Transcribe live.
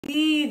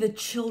We the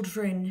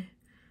children,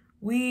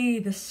 we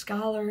the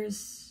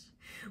scholars,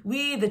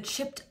 we the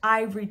chipped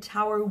ivory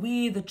tower,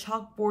 we the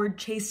chalkboard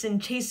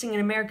chasing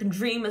an American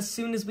dream as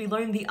soon as we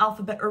learn the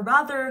alphabet, or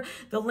rather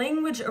the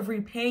language of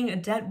repaying a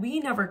debt we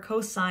never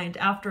co-signed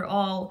after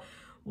all.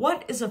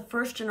 What is a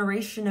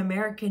first-generation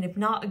American if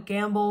not a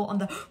gamble on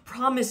the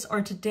promise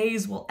our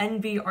todays will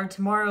envy our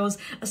tomorrows?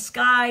 A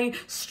sky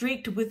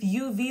streaked with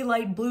UV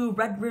light blue,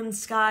 red-rimmed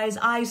skies,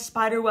 eyes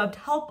spiderwebbed,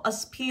 help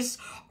us piece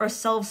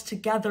ourselves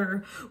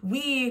together.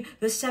 We,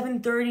 the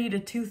 7:30 to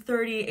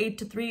 2:30, 8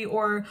 to 3,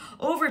 or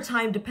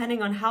overtime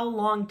depending on how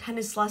long,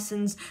 tennis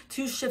lessons,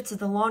 2 shifts at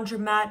the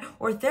laundromat,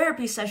 or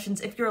therapy sessions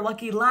if you're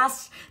lucky.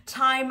 Last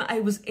time I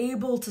was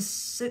able to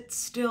sit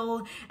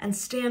still and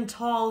stand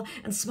tall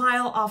and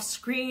smile off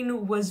screen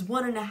was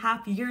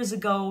 1.5 years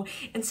ago.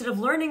 Instead of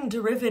learning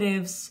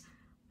derivatives,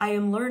 I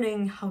am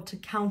learning how to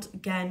count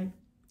again.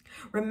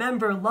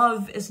 Remember,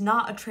 love is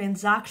not a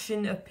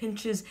transaction of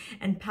pinches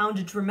and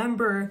poundage.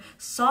 Remember,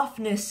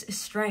 softness is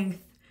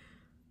strength.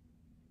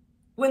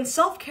 When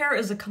self-care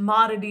is a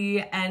commodity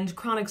and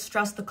chronic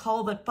stress the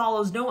call that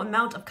follows, no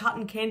amount of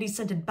cotton candy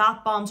scented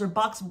bath bombs or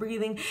box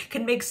breathing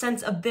can make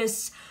sense of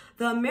this.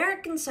 The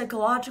American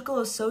Psychological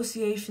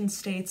Association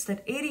states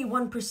that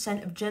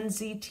 81% of Gen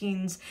Z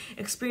teens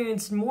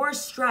experienced more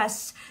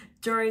stress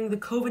during the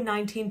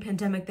COVID-19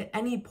 pandemic than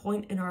any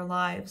point in our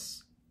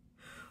lives.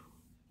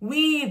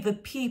 We, the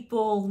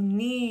people,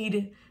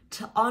 need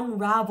to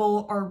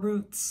unravel our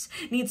roots,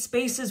 need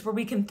spaces where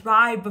we can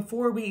thrive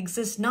before we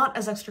exist, not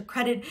as extra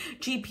credit,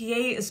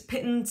 GPA as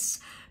pittance.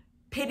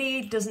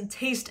 Pity doesn't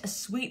taste as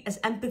sweet as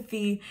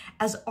empathy,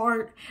 as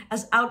art,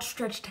 as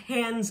outstretched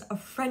hands of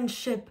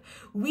friendship.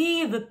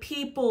 We, the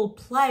people,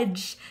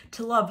 pledge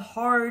to love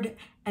hard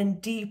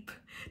and deep,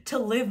 to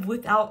live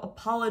without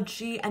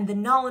apology, and the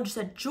knowledge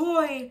that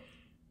joy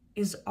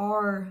is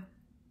our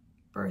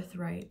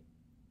birthright.